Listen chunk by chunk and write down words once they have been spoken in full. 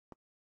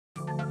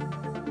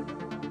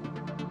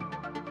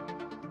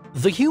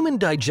The human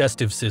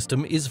digestive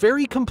system is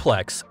very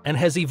complex and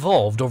has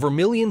evolved over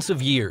millions of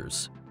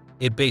years.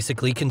 It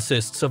basically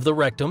consists of the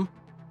rectum,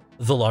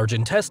 the large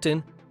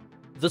intestine,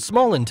 the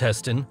small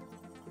intestine,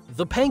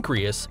 the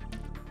pancreas,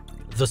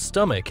 the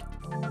stomach,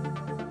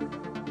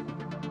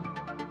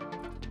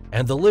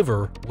 and the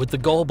liver with the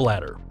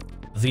gallbladder.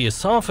 The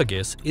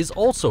esophagus is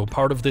also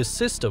part of this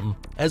system,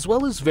 as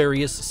well as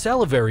various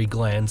salivary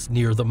glands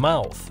near the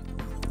mouth.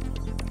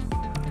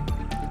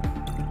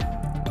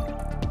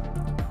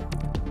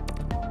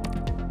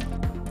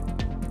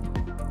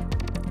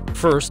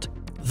 First,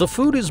 the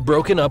food is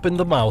broken up in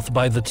the mouth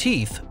by the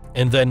teeth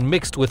and then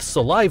mixed with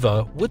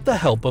saliva with the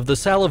help of the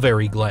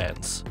salivary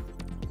glands.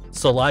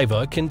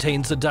 Saliva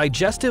contains a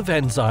digestive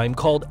enzyme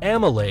called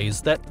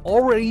amylase that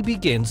already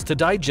begins to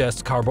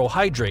digest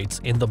carbohydrates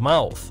in the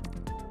mouth.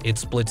 It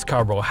splits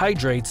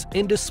carbohydrates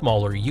into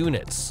smaller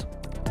units.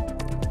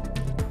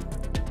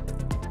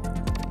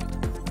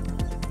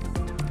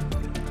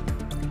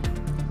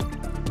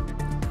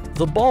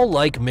 The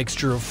ball-like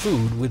mixture of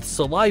food with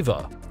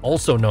saliva,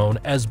 also known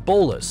as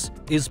bolus,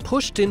 is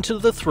pushed into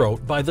the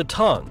throat by the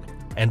tongue,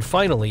 and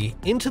finally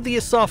into the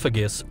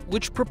esophagus,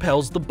 which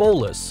propels the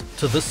bolus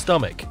to the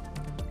stomach.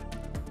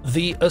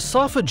 The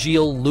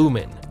esophageal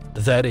lumen,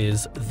 that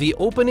is, the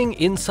opening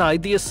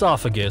inside the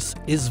esophagus,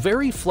 is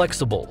very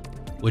flexible,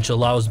 which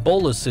allows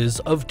boluses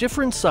of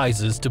different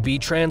sizes to be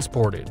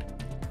transported.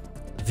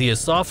 The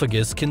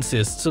esophagus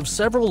consists of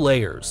several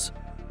layers.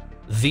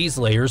 These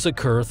layers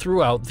occur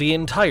throughout the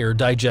entire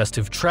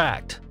digestive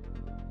tract.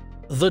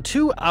 The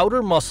two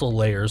outer muscle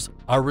layers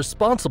are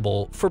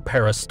responsible for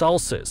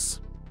peristalsis.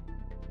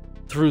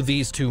 Through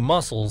these two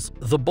muscles,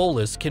 the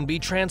bolus can be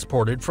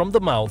transported from the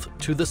mouth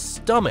to the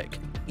stomach,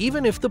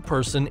 even if the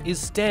person is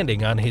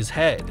standing on his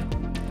head.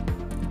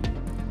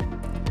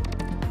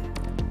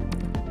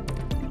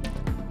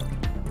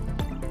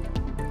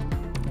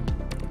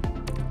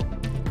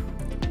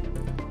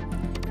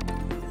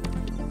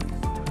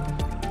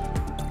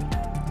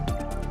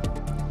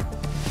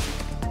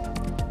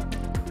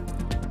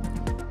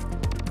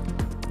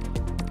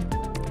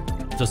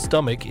 The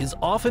stomach is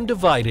often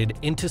divided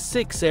into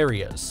 6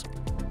 areas.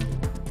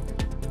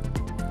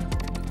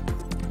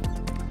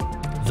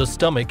 The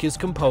stomach is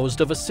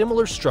composed of a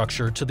similar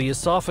structure to the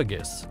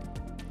esophagus.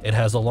 It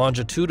has a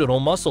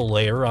longitudinal muscle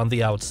layer on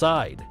the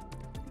outside.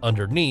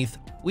 Underneath,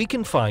 we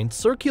can find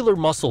circular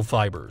muscle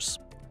fibers.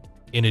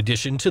 In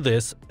addition to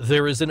this,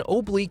 there is an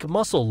oblique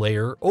muscle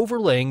layer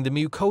overlaying the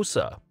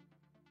mucosa.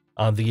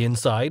 On the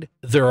inside,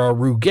 there are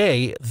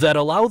rugae that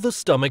allow the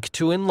stomach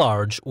to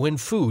enlarge when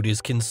food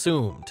is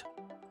consumed.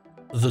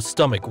 The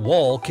stomach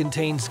wall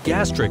contains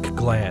gastric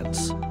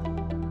glands.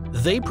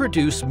 They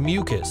produce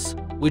mucus,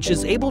 which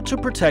is able to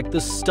protect the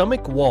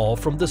stomach wall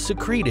from the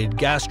secreted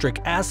gastric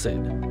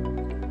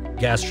acid.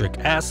 Gastric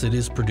acid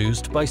is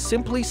produced by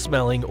simply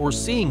smelling or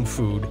seeing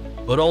food,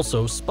 but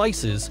also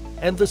spices,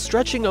 and the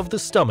stretching of the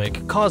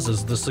stomach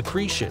causes the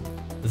secretion,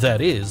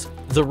 that is,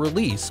 the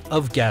release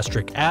of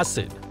gastric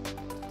acid.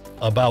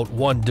 About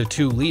 1 to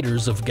 2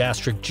 liters of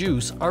gastric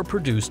juice are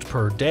produced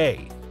per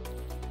day.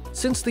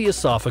 Since the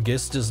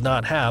esophagus does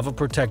not have a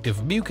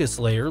protective mucus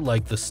layer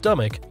like the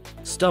stomach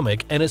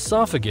and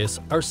esophagus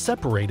are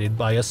separated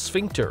by a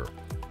sphincter.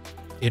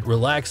 It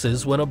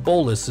relaxes when a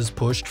bolus is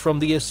pushed from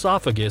the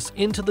esophagus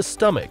into the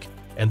stomach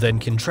and then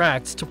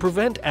contracts to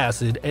prevent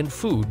acid and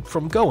food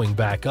from going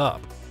back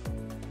up.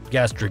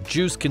 Gastric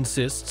juice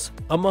consists,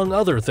 among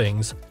other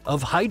things,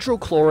 of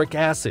hydrochloric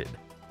acid,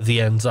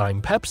 the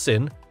enzyme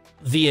pepsin,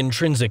 the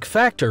intrinsic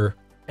factor,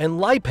 and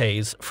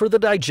lipase for the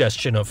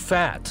digestion of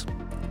fat.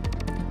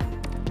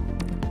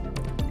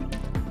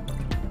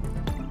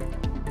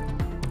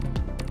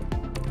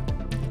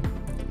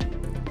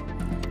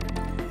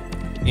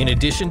 In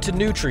addition to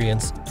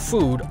nutrients,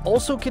 food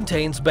also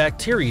contains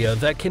bacteria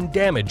that can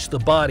damage the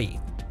body.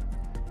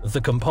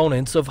 The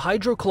components of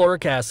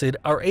hydrochloric acid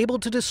are able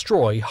to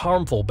destroy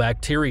harmful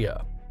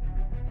bacteria.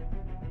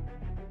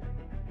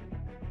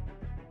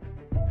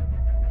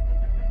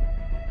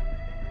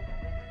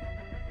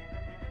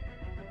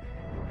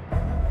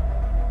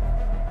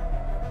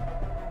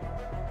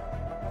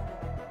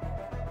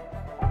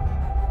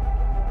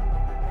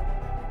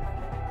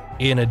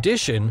 In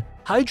addition,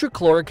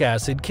 hydrochloric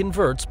acid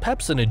converts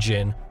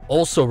pepsinogen,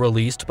 also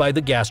released by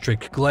the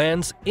gastric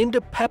glands, into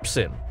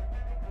pepsin.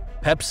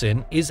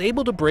 Pepsin is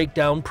able to break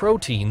down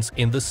proteins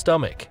in the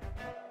stomach.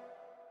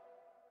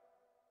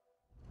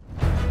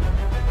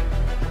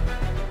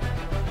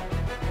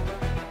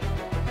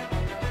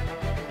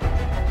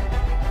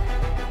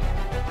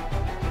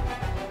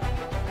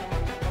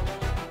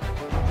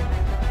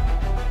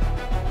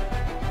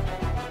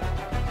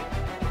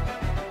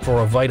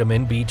 For a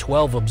vitamin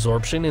B12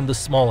 absorption in the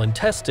small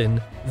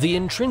intestine, the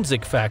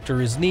intrinsic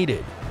factor is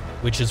needed,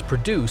 which is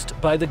produced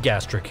by the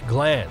gastric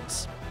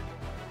glands.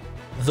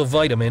 The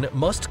vitamin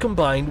must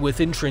combine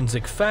with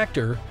intrinsic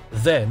factor,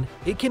 then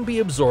it can be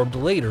absorbed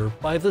later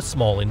by the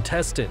small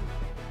intestine.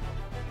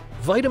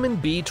 Vitamin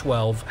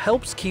B12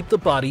 helps keep the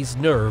body's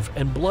nerve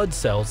and blood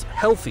cells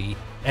healthy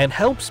and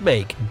helps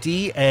make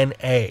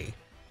DNA.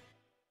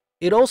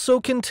 It also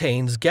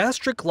contains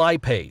gastric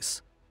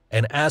lipase,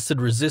 an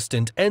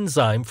acid-resistant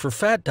enzyme for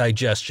fat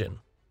digestion.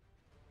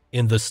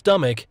 In the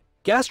stomach,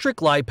 gastric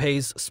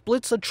lipase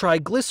splits a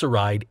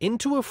triglyceride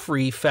into a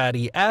free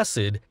fatty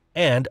acid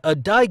and a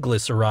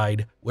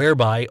diglyceride,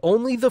 whereby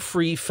only the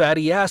free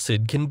fatty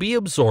acid can be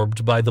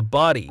absorbed by the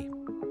body.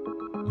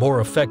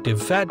 More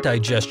effective fat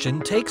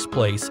digestion takes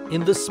place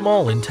in the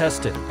small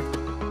intestine.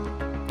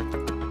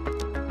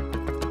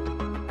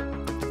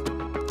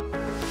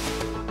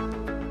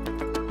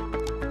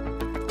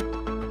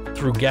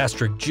 Through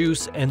gastric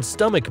juice and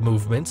stomach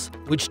movements,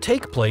 which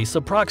take place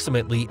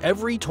approximately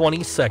every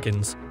 20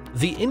 seconds,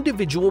 the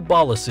individual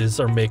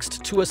boluses are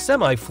mixed to a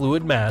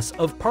semi-fluid mass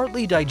of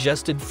partly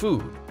digested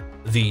food,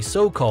 the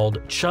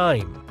so-called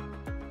chyme.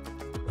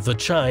 The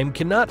chyme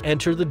cannot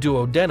enter the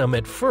duodenum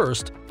at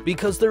first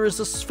because there is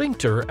a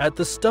sphincter at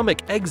the stomach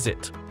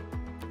exit.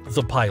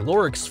 The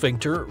pyloric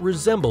sphincter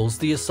resembles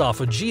the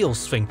esophageal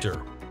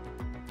sphincter.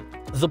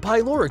 The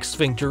pyloric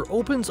sphincter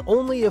opens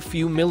only a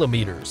few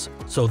millimeters,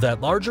 so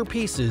that larger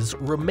pieces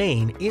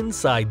remain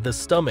inside the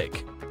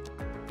stomach.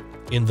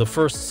 In the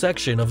first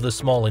section of the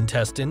small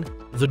intestine,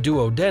 the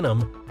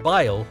duodenum,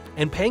 bile,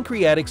 and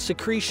pancreatic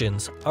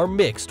secretions are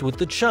mixed with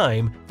the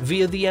chyme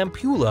via the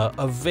ampulla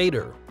of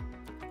Vater.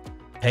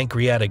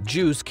 Pancreatic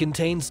juice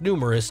contains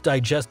numerous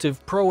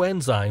digestive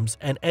proenzymes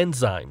and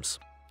enzymes.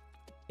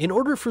 In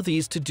order for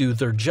these to do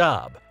their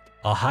job,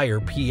 a higher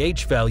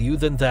pH value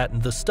than that in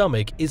the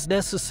stomach is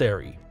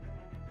necessary.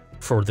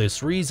 For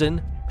this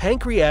reason,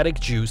 pancreatic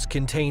juice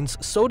contains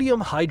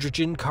sodium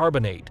hydrogen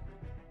carbonate.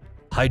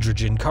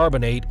 Hydrogen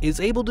carbonate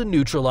is able to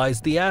neutralize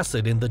the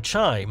acid in the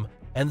chyme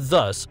and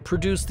thus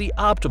produce the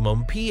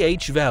optimum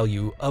pH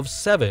value of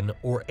 7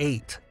 or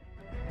 8.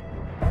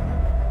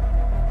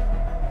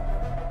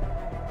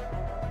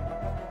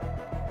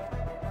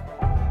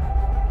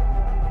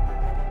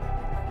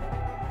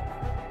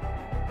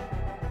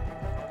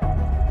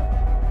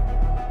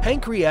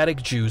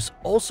 Pancreatic juice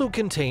also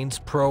contains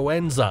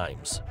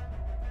proenzymes.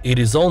 It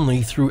is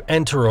only through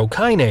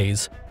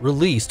enterokinase,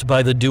 released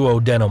by the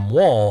duodenum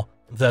wall,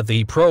 that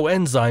the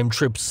proenzyme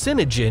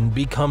trypsinogen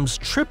becomes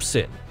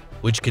trypsin,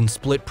 which can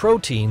split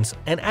proteins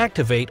and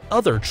activate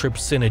other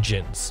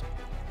trypsinogens.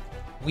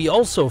 We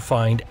also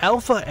find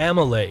alpha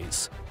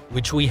amylase,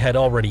 which we had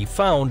already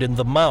found in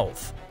the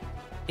mouth.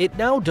 It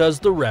now does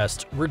the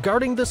rest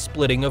regarding the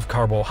splitting of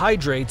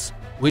carbohydrates,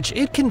 which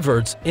it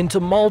converts into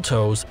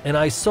maltose and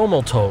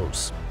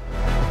isomaltose.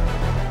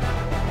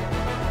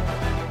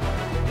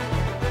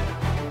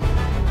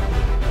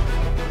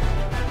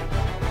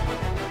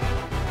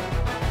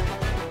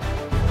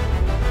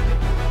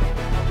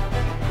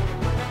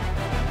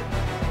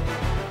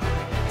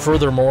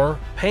 Furthermore,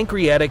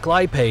 pancreatic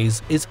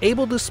lipase is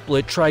able to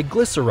split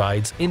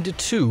triglycerides into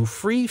 2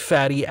 free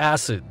fatty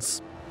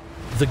acids.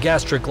 The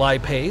gastric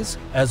lipase,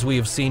 as we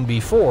have seen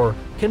before,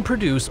 can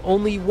produce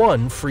only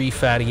 1 free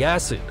fatty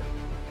acid.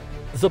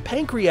 The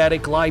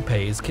pancreatic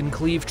lipase can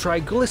cleave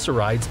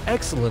triglycerides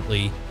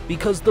excellently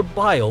because the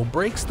bile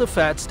breaks the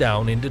fats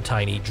down into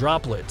tiny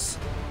droplets.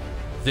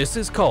 This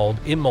is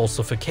called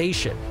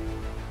emulsification.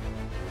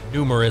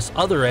 Numerous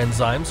other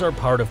enzymes are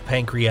part of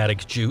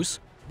pancreatic juice,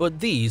 but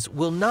these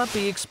will not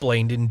be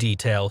explained in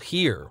detail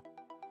here.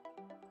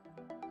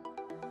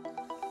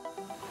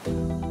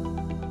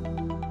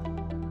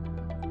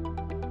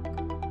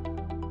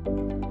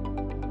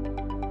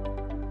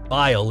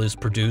 Bile is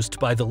produced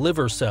by the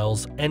liver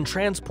cells and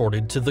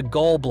transported to the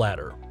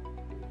gallbladder.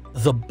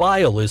 The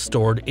bile is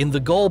stored in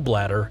the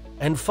gallbladder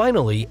and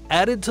finally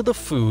added to the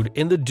food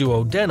in the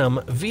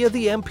duodenum via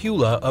the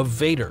ampulla of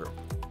Vater.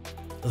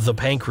 The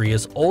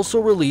pancreas also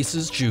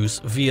releases juice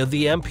via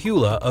the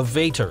ampulla of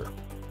Vater.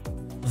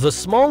 The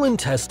small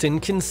intestine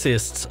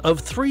consists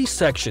of 3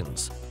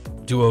 sections: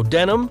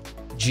 duodenum,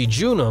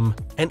 jejunum,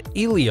 and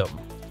ileum.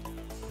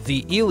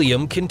 The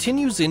ileum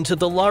continues into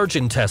the large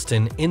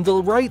intestine in the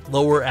right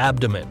lower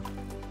abdomen.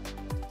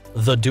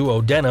 The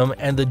duodenum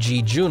and the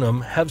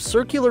jejunum have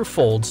circular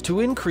folds to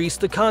increase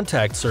the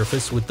contact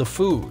surface with the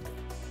food.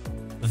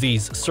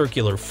 These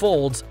circular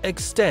folds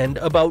extend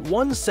about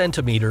 1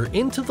 centimeter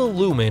into the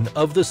lumen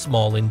of the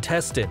small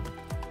intestine.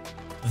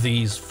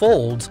 These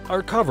folds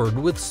are covered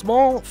with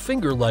small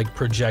finger-like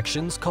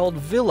projections called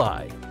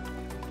villi.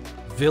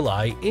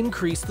 Villi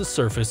increase the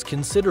surface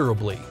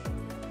considerably.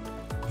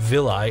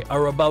 Villi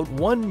are about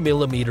 1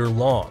 millimeter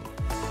long.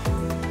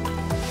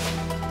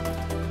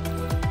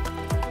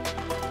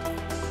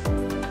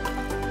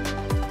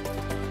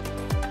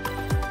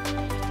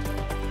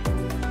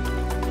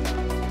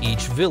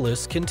 Each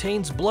villus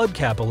contains blood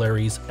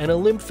capillaries and a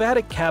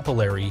lymphatic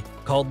capillary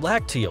called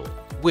lacteal,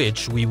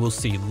 which we will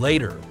see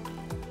later.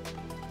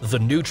 The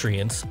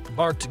nutrients,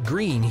 marked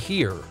green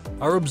here,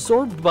 are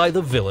absorbed by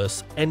the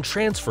villus and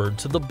transferred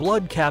to the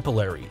blood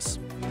capillaries.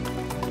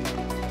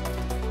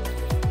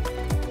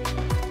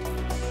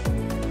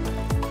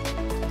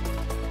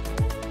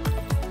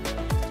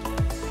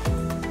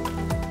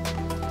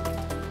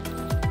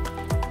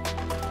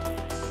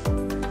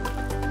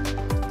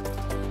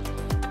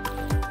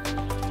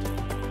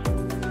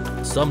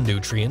 Some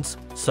nutrients,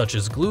 such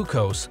as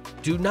glucose,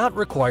 do not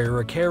require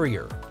a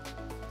carrier.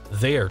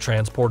 They are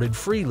transported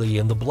freely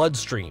in the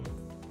bloodstream.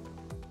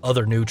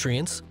 Other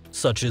nutrients,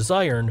 such as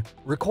iron,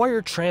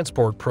 require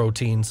transport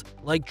proteins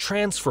like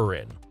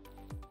transferrin.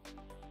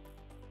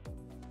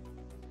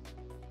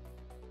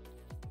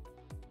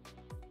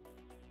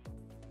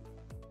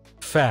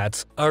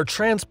 Fats are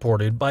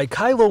transported by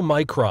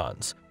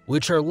chylomicrons,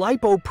 which are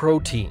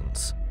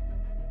lipoproteins.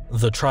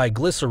 The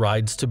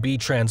triglycerides to be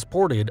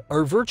transported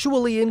are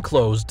virtually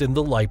enclosed in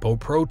the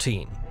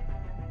lipoprotein.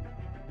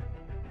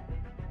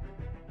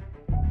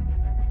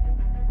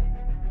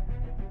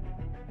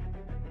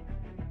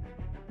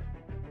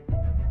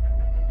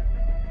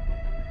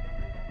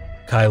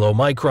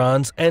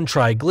 Chylomicrons and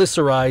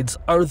triglycerides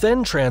are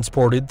then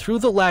transported through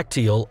the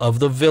lacteal of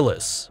the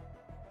villus.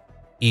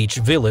 Each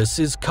villus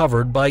is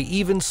covered by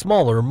even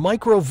smaller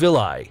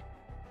microvilli.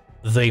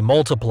 They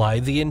multiply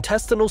the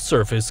intestinal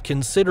surface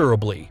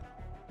considerably.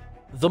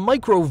 The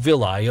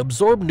microvilli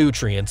absorb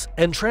nutrients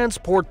and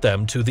transport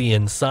them to the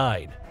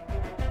inside.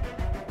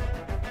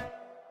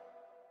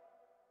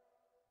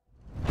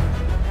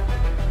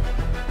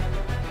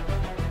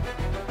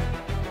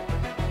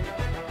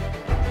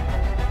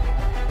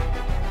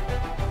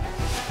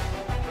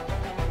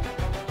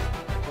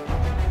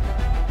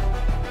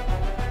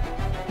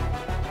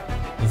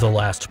 The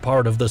last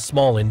part of the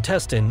small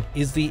intestine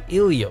is the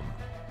ileum.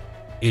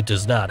 It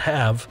does not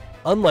have,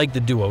 unlike the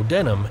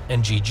duodenum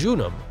and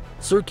jejunum,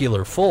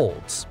 circular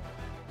folds.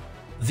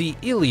 The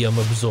ileum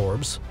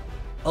absorbs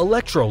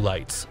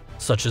electrolytes,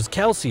 such as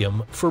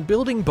calcium, for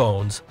building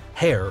bones,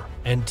 hair,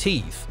 and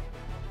teeth.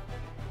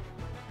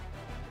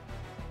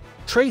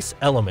 Trace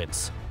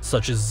elements,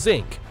 such as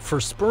zinc,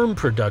 for sperm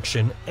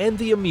production and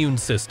the immune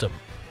system.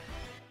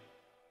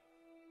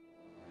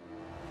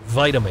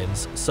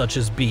 Vitamins, such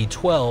as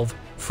B12,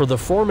 for the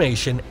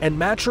formation and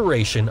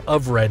maturation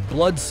of red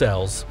blood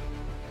cells,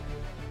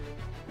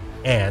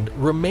 and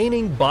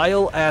remaining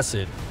bile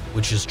acid,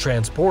 which is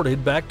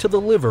transported back to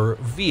the liver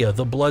via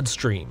the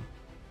bloodstream.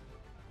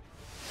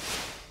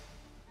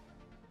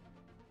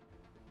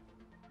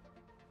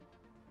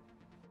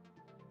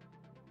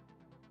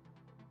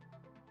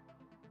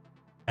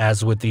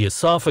 As with the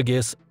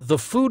esophagus, the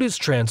food is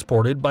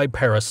transported by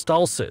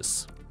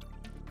peristalsis.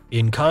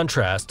 In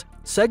contrast,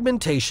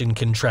 segmentation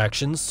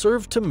contractions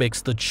serve to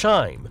mix the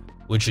chyme,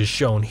 which is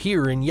shown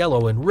here in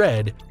yellow and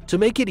red, to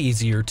make it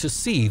easier to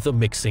see the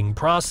mixing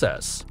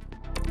process.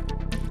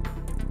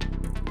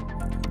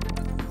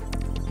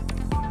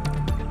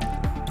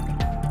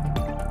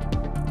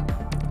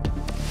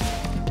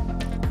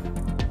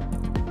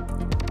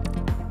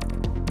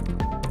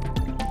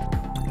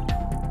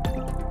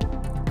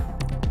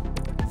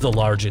 The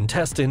large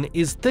intestine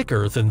is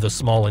thicker than the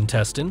small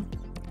intestine.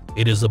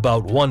 It is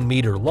about 1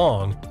 meter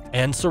long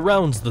and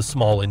surrounds the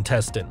small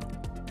intestine.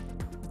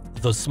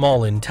 The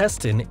small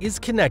intestine is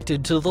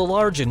connected to the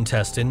large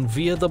intestine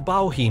via the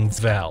Bowheen's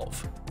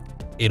valve.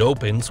 It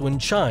opens when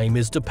chyme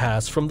is to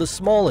pass from the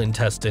small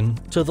intestine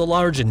to the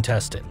large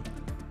intestine.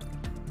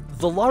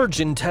 The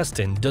large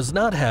intestine does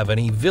not have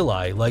any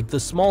villi like the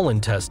small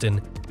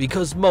intestine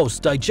because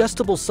most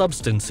digestible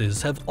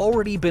substances have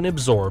already been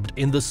absorbed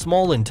in the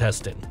small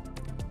intestine.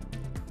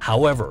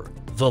 However,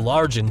 the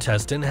large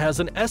intestine has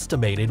an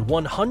estimated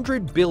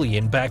 100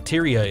 billion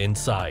bacteria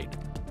inside.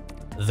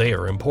 They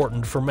are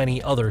important for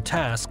many other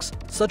tasks,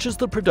 such as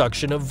the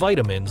production of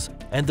vitamins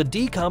and the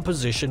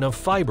decomposition of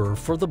fiber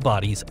for the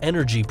body's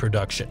energy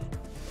production.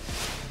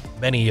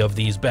 Many of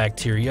these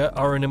bacteria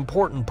are an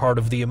important part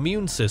of the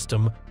immune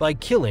system by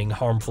killing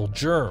harmful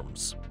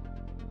germs.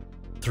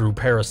 Through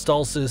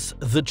peristalsis,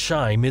 the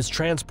chyme is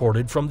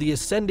transported from the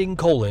ascending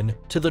colon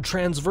to the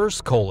transverse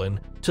colon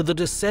to the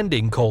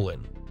descending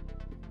colon.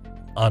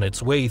 On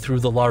its way through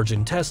the large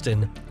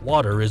intestine,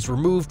 water is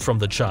removed from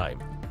the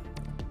chyme.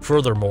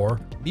 Furthermore,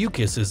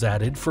 mucus is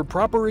added for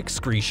proper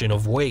excretion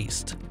of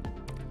waste.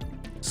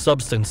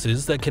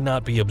 Substances that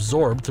cannot be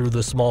absorbed through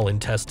the small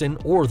intestine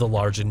or the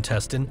large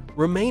intestine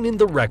remain in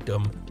the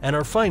rectum and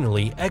are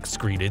finally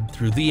excreted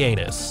through the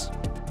anus.